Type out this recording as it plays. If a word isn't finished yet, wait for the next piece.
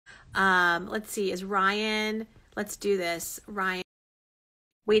Let's see. Is Ryan? Let's do this. Ryan,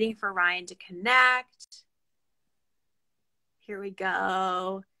 waiting for Ryan to connect. Here we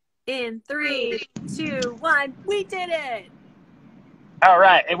go. In 3, 2, 1. We did it. All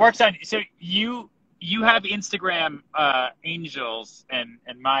right, it works on. So you have Instagram angels, and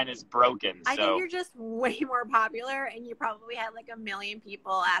mine is broken. I think So you're just way more popular, and you probably had like a million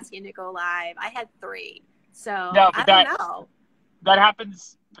people asking to go live. I had 3, so no, I but don't know. that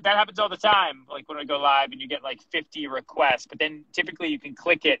happens. But that happens all the time. Like when I go live and you get like 50 requests, but then typically you can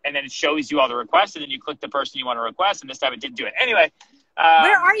click it and then it shows you all the requests, and then you click the person you want to request. And this time it didn't do it. Anyway,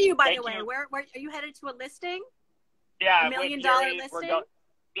 Where are you, by the way? you. Where are you headed to a listing? Yeah, $1 million listing?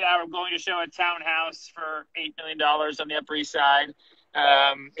 We're going to show a townhouse for $8 million on the Upper East Side.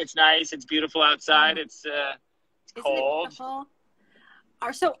 It's nice. It's beautiful outside. It's cold. Isn't it beautiful?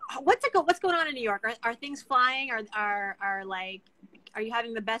 So what's going on in New York? Are things flying? Are you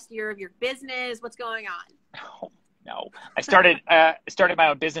having the best year of your business? What's going on? No. I started my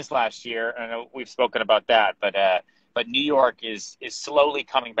own business last year. I know we've spoken about that, but New York is slowly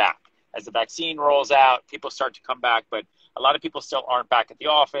coming back. As the vaccine rolls out, people start to come back, but a lot of people still aren't back at the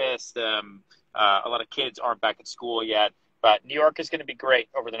office. A lot of kids aren't back at school yet. But New York is going to be great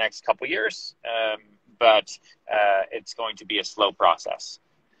over the next couple of years, but it's going to be a slow process.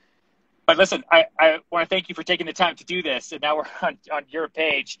 But listen, I want to thank you for taking the time to do this. And now we're on your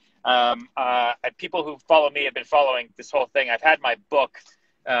page. People who follow me have been following this whole thing. I've had my book.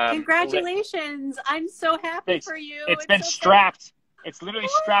 Congratulations. I'm so happy for you. It's been strapped. It's literally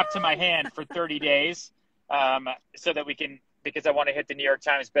strapped to my hand for 30 days so that because I want to hit the New York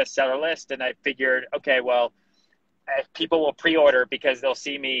Times bestseller list. And I figured, okay, well, people will pre-order because they'll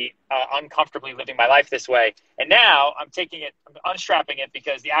see me uncomfortably living my life this way. And now I'm unstrapping it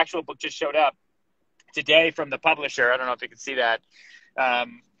because the actual book just showed up today from the publisher. I don't know if you can see that. I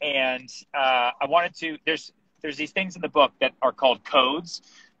wanted to, there's these things in the book that are called codes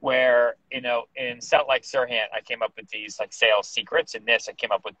where, in Salt like Serhant, I came up with these like sales secrets. In this, I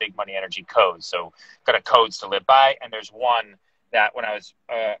came up with big money energy codes. So kind of codes to live by. And there's one that when I was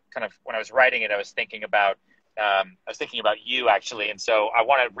writing it, I was thinking about you actually. And so I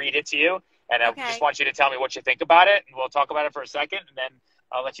want to read it to you, and I just want you to tell me what you think about it, and we'll talk about it for a second, and then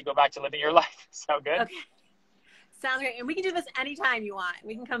I'll let you go back to living your life. Sound good? Okay. Sounds great. And we can do this anytime you want.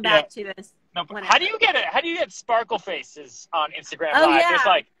 We can come back to this. No, how do you get sparkle faces on Instagram Live? Yeah. There's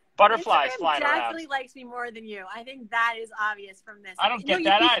like butterflies Instagram flying around. definitely likes me more than you. I think that is obvious from this. I don't get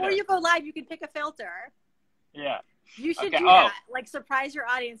that either. Before you go live, you can pick a filter. Yeah. You should do that. Like surprise your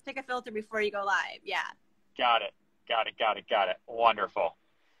audience. Pick a filter before you go live. Yeah. Got it. Wonderful.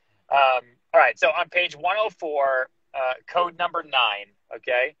 All right. So on page 104, code number 9,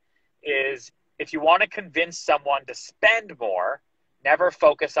 okay, is if you want to convince someone to spend more, never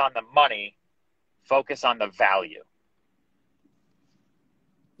focus on the money, focus on the value.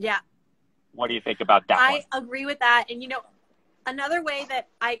 Yeah. What do you think about that I agree with that. And, another way that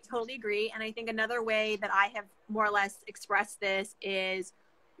I totally agree, and I think another way that I have more or less expressed this is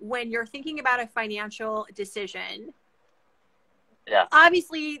when you're thinking about a financial decision,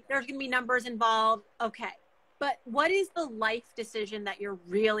 obviously there's going to be numbers involved. Okay. But what is the life decision that you're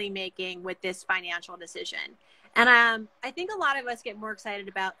really making with this financial decision? And I think a lot of us get more excited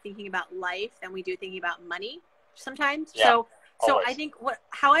about thinking about life than we do thinking about money sometimes. Yeah, so I think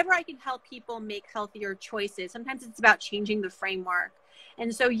however I can help people make healthier choices, sometimes it's about changing the framework.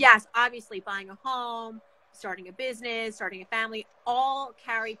 And so, yes, obviously buying a home, starting a business, starting a family, all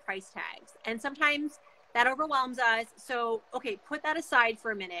carry price tags. And sometimes that overwhelms us. So, okay, put that aside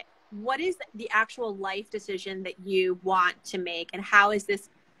for a minute. What is the actual life decision that you want to make? And how is this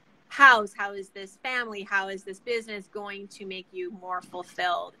house, how is this family, how is this business going to make you more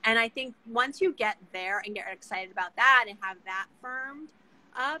fulfilled? And I think once you get there and get excited about that and have that firmed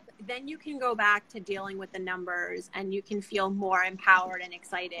up, then you can go back to dealing with the numbers and you can feel more empowered and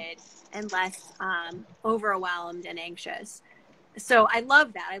excited and less overwhelmed and anxious. So I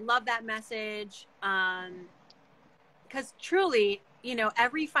love that. I love that message because truly,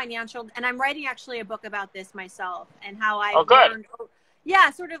 every financial, and I'm writing actually a book about this myself and how I've learned,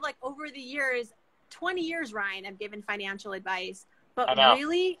 sort of like over the years, 20 years, Ryan, I've given financial advice, but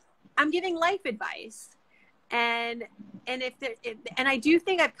really I'm giving life advice. And I do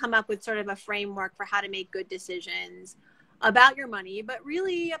think I've come up with sort of a framework for how to make good decisions about your money, but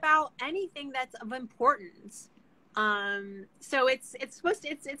really about anything that's of importance. So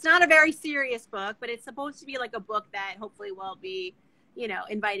it's not a very serious book, but it's supposed to be like a book that hopefully will be,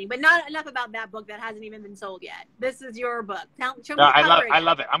 inviting, but not enough about that book that hasn't even been sold yet. This is your book. Show me the cover I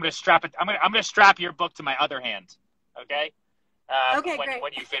love it. I'm going to strap it. I'm going to strap your book to my other hand. Okay. Okay, great.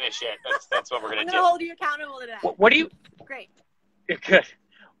 when you finish it. That's what we're I'm gonna going do. to hold you accountable to that. What do you? Great. Good.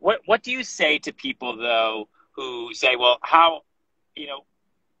 What do you say to people though who say, well, how, you know,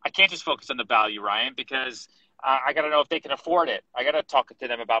 I can't just focus on the value, Ryan, because I got to know if they can afford it. I got to talk to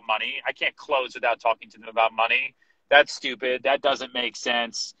them about money. I can't close without talking to them about money. That's stupid. That doesn't make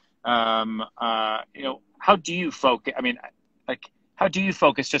sense. You know, how do you focus? I mean, like, how do you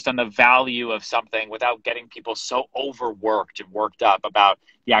focus just on the value of something without getting people so overworked and worked up about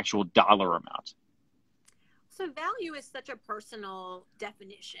the actual dollar amount? So value is such a personal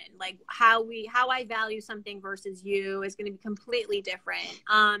definition. Like how I value something versus you is going to be completely different.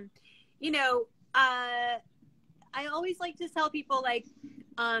 You know, I always like to tell people like,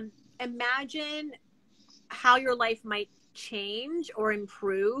 imagine how your life might change or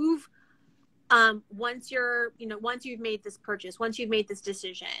improve once once you've made this purchase, once you've made this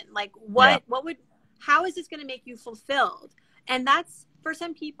decision. Like Yeah. how is this going to make you fulfilled? And that's for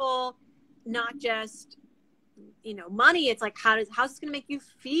some people, not just money. It's like how's this going to make you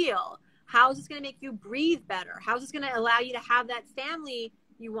feel? How is this going to make you breathe better? How is this going to allow you to have that family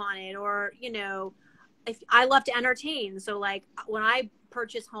you wanted? Or if I love to entertain, so like when I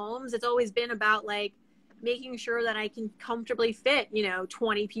purchase homes, it's always been about like making sure that I can comfortably fit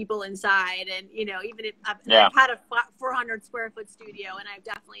 20 people inside. And even if I've had a 400 square foot studio, and I've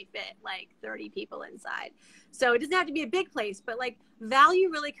definitely fit like 30 people inside. So it doesn't have to be a big place, but like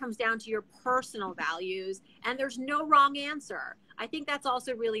value really comes down to your personal values, and there's no wrong answer. I think that's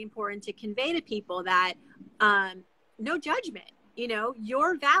also really important to convey to people, that no judgment.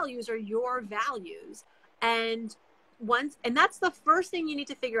 Your values are your values. And that's the first thing you need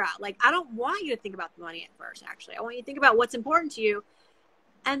to figure out. Like, I don't want you to think about the money at first, actually. I want you to think about what's important to you.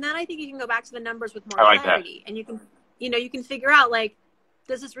 And then I think you can go back to the numbers with more clarity. And you can figure out, like,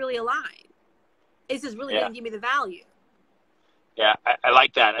 does this really align? Is this really going to give me the value? Yeah, I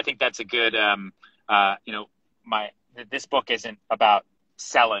like that. I think that's a good, this book isn't about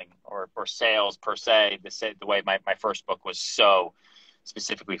selling or sales per se, the way my first book was so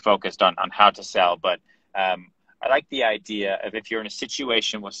specifically focused on how to sell. But I like the idea of, if you're in a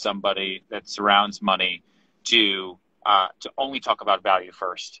situation with somebody that surrounds money, to only talk about value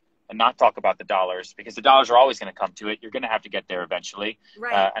first and not talk about the dollars, because the dollars are always going to come to it. You're going to have to get there eventually.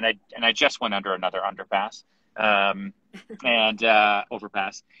 Right. And I just went under another underpass and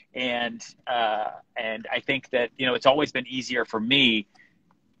overpass. And I think that, it's always been easier for me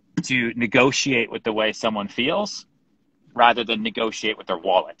to negotiate with the way someone feels rather than negotiate with their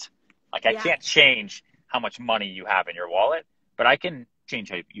wallet. Like, I can't change how much money you have in your wallet, but I can change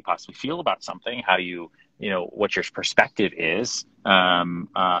how you possibly feel about something, how what your perspective is, how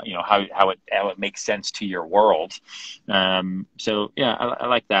it makes sense to your world. So yeah, I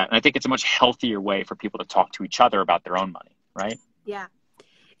like that. And I think it's a much healthier way for people to talk to each other about their own money, right? Yeah.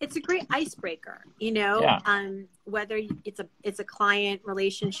 It's a great icebreaker, whether it's a client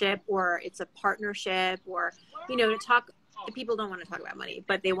relationship or it's a partnership, or, to talk. People don't want to talk about money,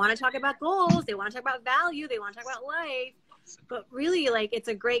 but they want to talk about goals. They want to talk about value. They want to talk about life. But really, like, it's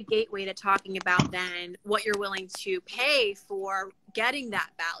a great gateway to talking about then what you're willing to pay for getting that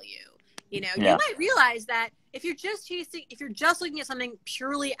value. You might realize that if you're just looking at something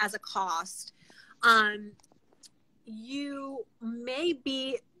purely as a cost, you may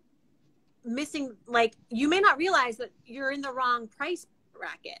be missing, like, you may not realize that you're in the wrong price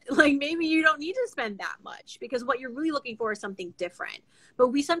bracket. Like, maybe you don't need to spend that much, because what you're really looking for is something different. But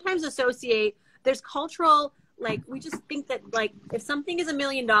we sometimes associate, there's cultural, like, we just think that, like, if something is $1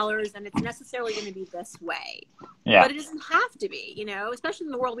 million, then it's necessarily going to be this way. But it doesn't have to be, especially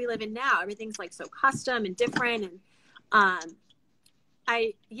in the world we live in now. Everything's like so custom and different. And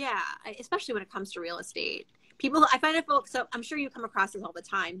especially when it comes to real estate. I find it, folks, so I'm sure you come across this all the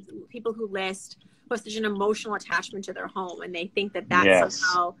time. People who list with such an emotional attachment to their home, and they think that that's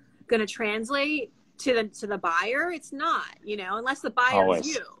somehow going to translate to the buyer. It's not, unless the buyer is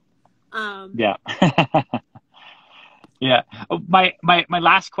you. Yeah. My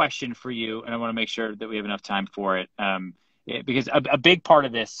last question for you, and I want to make sure that we have enough time for it, because a big part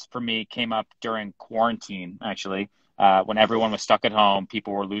of this for me came up during quarantine, actually. When everyone was stuck at home,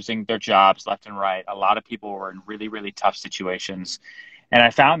 people were losing their jobs left and right. A lot of people were in really, really tough situations. And I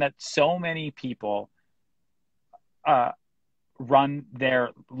found that so many people run their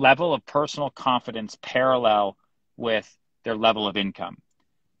level of personal confidence parallel with their level of income.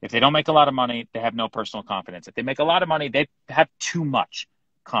 If they don't make a lot of money, they have no personal confidence. If they make a lot of money, they have too much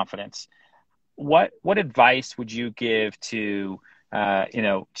confidence. What advice would you give to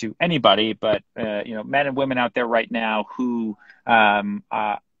to anybody, but men and women out there right now who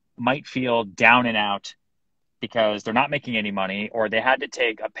might feel down and out because they're not making any money, or they had to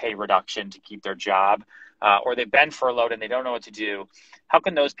take a pay reduction to keep their job, or they've been furloughed and they don't know what to do, how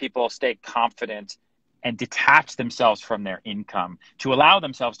can those people stay confident and detach themselves from their income to allow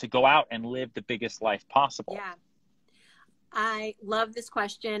themselves to go out and live the biggest life possible? Yeah. I love this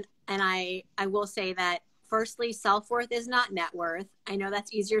question. And I will say that, firstly, self-worth is not net worth. I know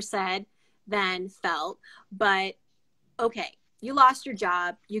that's easier said than felt, but okay, you lost your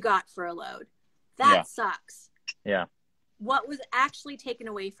job, you got furloughed. That sucks. Yeah. What was actually taken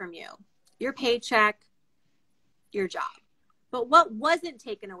away from you? Your paycheck, your job. But what wasn't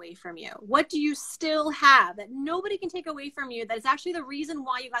taken away from you? What do you still have that nobody can take away from you that is actually the reason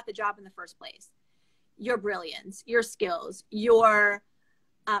why you got the job in the first place? Your brilliance, your skills, your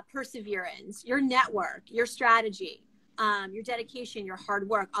perseverance, your network, your strategy, your dedication, your hard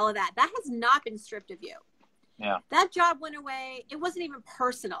work, all of that. That has not been stripped of you. Yeah. That job went away. It wasn't even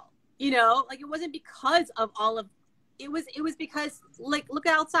personal, you know, like it wasn't because of all of, it was because, like, look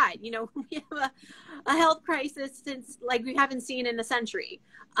outside, you know, we have a health crisis since, like, we haven't seen in a century.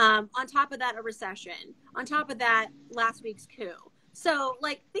 On top of that, a recession. On top of that, last week's coup. So,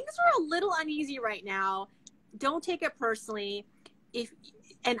 like, things are a little uneasy right now. Don't take it personally.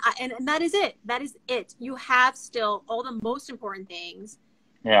 And that is it. That is it. You have still all the most important things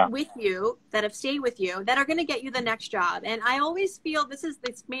with you that have stayed with you that are going to get you the next job. And I always feel this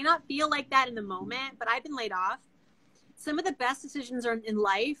may not feel like that in the moment, but I've been laid off. Some of the best decisions in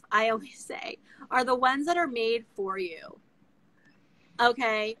life, I always say, are the ones that are made for you.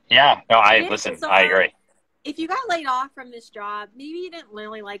 Okay. Yeah. No, I agree. If you got laid off from this job, maybe you didn't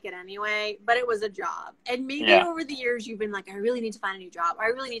really like it anyway, but it was a job. And maybe over the years you've been like, I really need to find a new job. I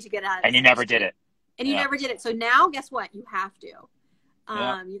really need to get out of this. And you never did it. And you never did it. So now, guess what? You have to.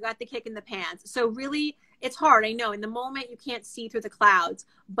 You got the kick in the pants. So really, it's hard. I know in the moment you can't see through the clouds,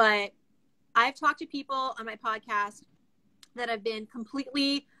 but I've talked to people on my podcast that have been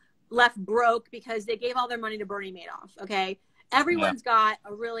completely left broke because they gave all their money to Bernie Madoff. Okay. Everyone's got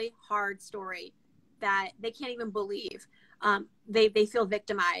a really hard story that they can't even believe. They feel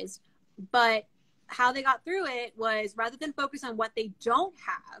victimized, but how they got through it was, rather than focus on what they don't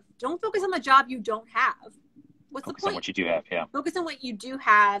focus on the job you don't have. What's the point? Focus on what you do have. Yeah. Focus on what you do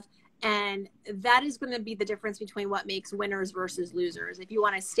have. And that is going to be the difference between what makes winners versus losers. If you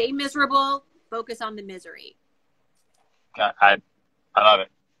want to stay miserable, focus on the misery. I love it.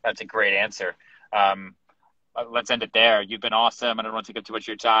 That's a great answer. Let's end it there. You've been awesome. I don't want to take up too much of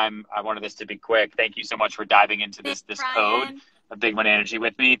your time. I wanted this to be quick. Thank you so much for diving into this code of Big Money Energy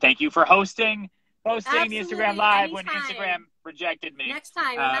with me. Thank you for hosting the Instagram Live when Instagram rejected me. Next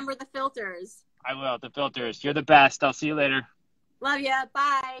time, remember the filters. I will. The filters. You're the best. I'll see you later. Love ya.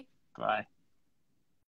 Bye. Bye.